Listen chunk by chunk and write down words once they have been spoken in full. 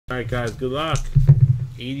Alright guys, good luck.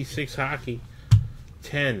 86 hockey.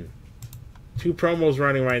 10. 2 promos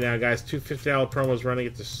running right now, guys. 2 $50 promos running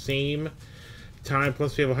at the same time.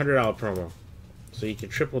 Plus we have a $100 promo. So you can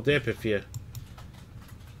triple dip if you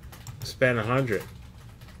spend 100.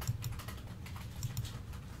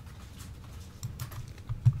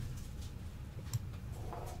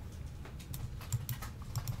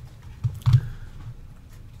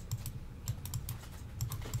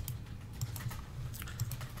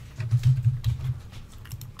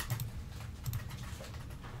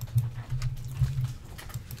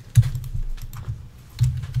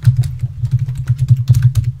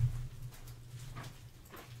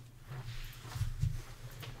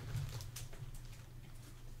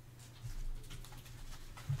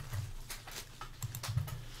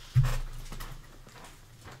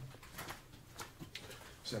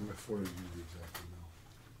 I'm at 40 exactly now.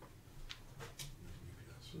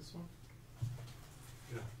 This one?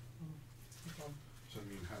 Yeah. Okay. So I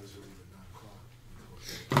mean, how does it leave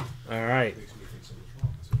at 9 o'clock? Alright. Makes me think something's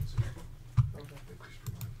wrong. That's what it's Okay. That gives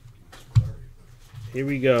me my clarity, but Here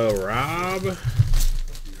we go. Rob. yeah.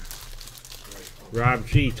 Right. Rob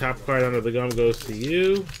G. Top card under the gum goes to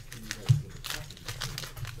you.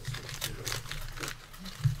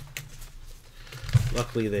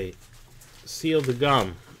 Luckily they sealed the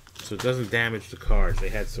gum so it doesn't damage the cards. They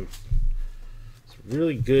had some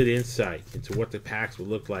really good insight into what the packs would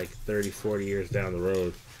look like 30, 40 years down the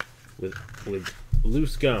road with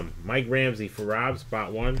loose gum. Mike Ramsey for Rob,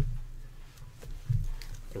 spot 1.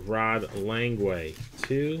 Rod Langway,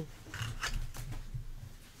 2.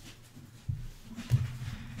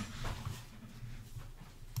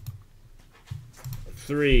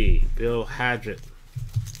 Three, Bill Hadgett.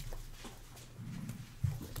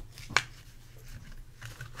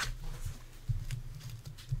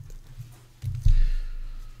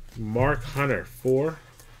 Mark Hunter, 4.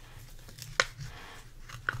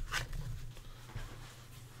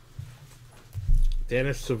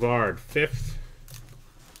 Dennis Savard, 5th.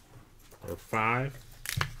 Or 5.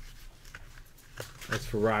 That's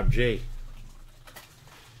for Rob J.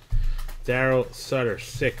 Daryl Sutter,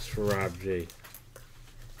 6 for Rob J.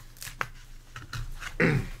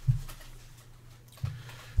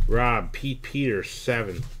 Rob Pete Peters,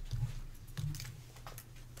 7.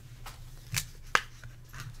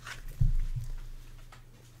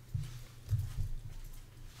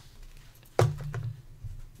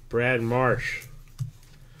 Brad Marsh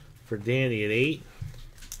for Danny at 8.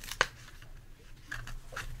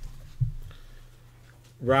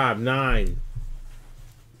 Rob, 9.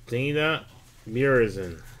 Dana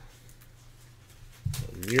Murazin.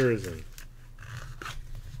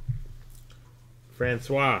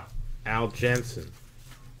 Francois Al Jensen.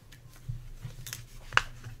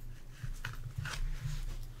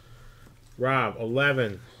 Rob,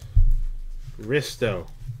 11. Risto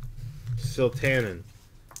Siltanen.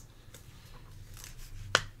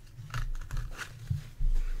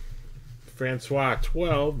 Francois,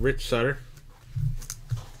 12. Rich Sutter.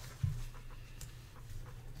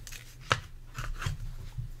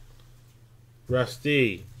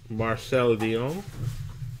 Rusty Marcel Dion.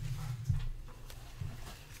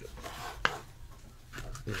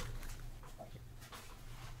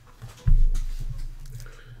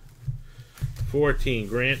 $14,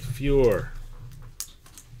 Grant Fuhr.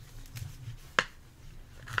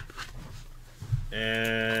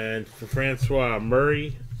 And for Francois,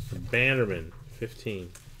 Murray Bannerman, 15.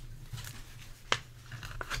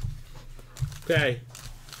 Okay.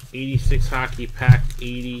 86 hockey, pack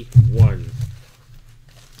 81.